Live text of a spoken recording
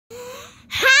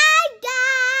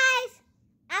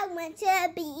went to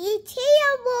BET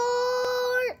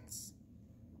Awards.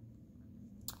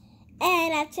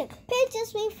 And I took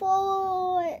pictures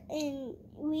before, and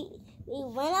we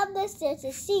went up the stairs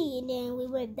to see, and then we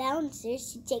went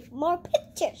downstairs to take more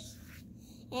pictures.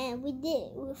 And we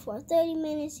did for 30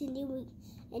 minutes, and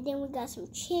then we got some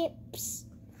chips.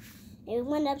 And we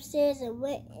went upstairs and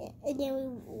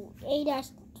then we ate our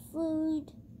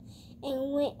food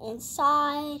and went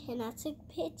inside, and I took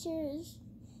pictures.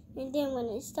 And then when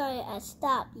it started, I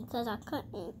stopped because I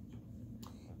couldn't.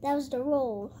 That was the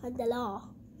rule of the law.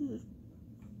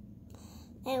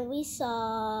 And we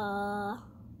saw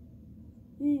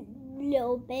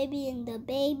Little Baby and the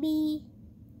Baby.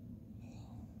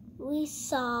 We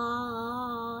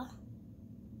saw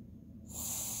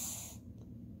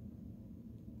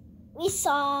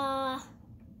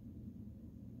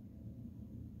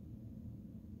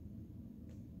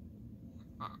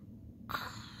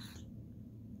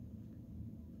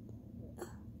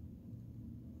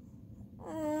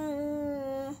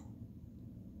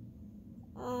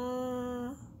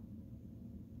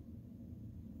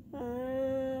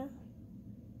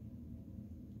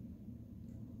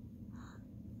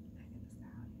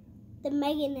the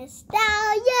Megan Thee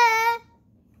Stallion,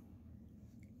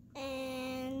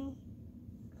 and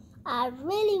I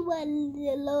really wanted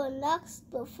the Lil Nas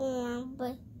perform,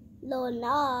 but Lil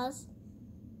Nas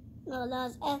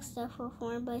X to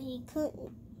perform, but he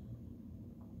couldn't.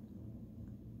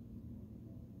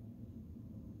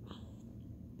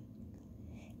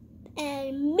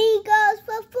 And Migos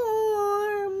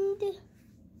performed.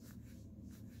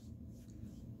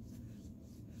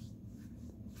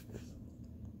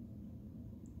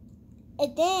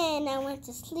 And then I went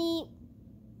to sleep.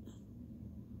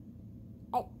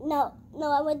 I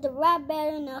went to rap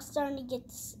battle, and I was starting to get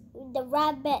the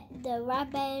rap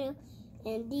battle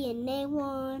and DNA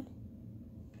one.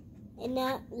 And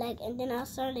then I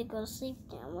started to go to sleep.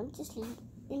 Then I went to sleep,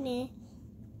 and then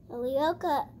we woke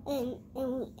up, and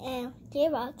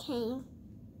J-Rock came,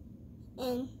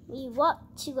 and we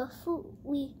walked to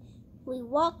we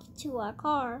walked to our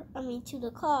car. To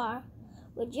the car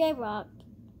with J-Rock.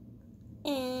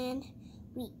 And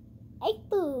we ate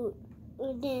food,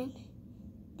 and then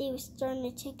they were starting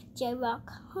to take J-Rock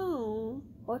home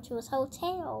or to his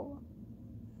hotel,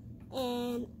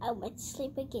 and I went to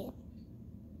sleep again.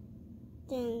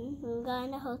 Then we got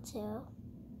in the hotel.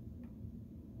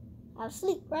 I was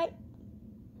asleep, right?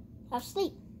 I was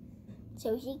asleep.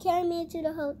 So she carried me into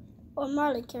the hotel, or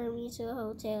Marley carried me to the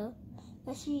hotel,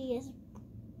 but she is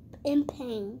in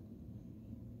pain,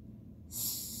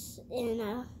 and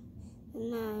I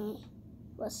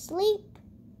was asleep.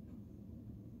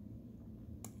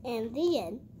 And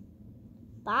then,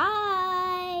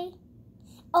 bye.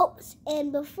 Oh,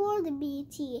 and before the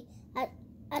BET,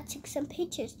 I took some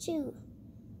pictures too.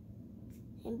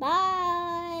 And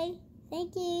bye.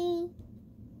 Thank you.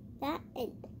 That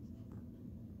end.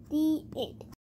 The end.